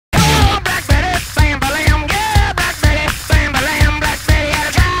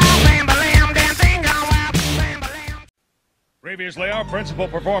Previously, our principal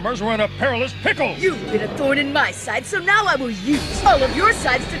performers were in a perilous pickle. You've been a thorn in my side, so now I will use all of your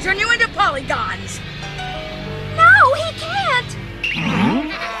sides to turn you into polygons. No, he can't!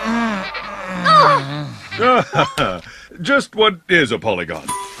 Just what is a polygon?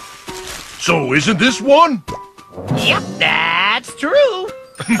 So isn't this one? Yep, that's true. No,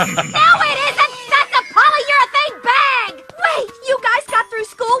 it isn't! That's a polyurethane bag! Wait, you guys got through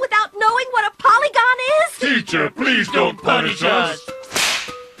school without knowing what a polygon is? Teacher, please don't punish us.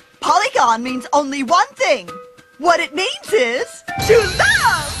 Polygon means only one thing. What it means is to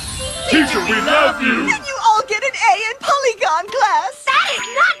love. Teacher, we love you. Then you all get an A in polygon class. That is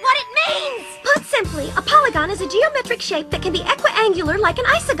not what it means! Put simply, a polygon is a geometric shape that can be equiangular like an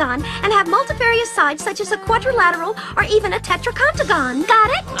isogon and have multifarious sides such as a quadrilateral or even a tetracontagon.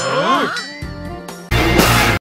 Got it?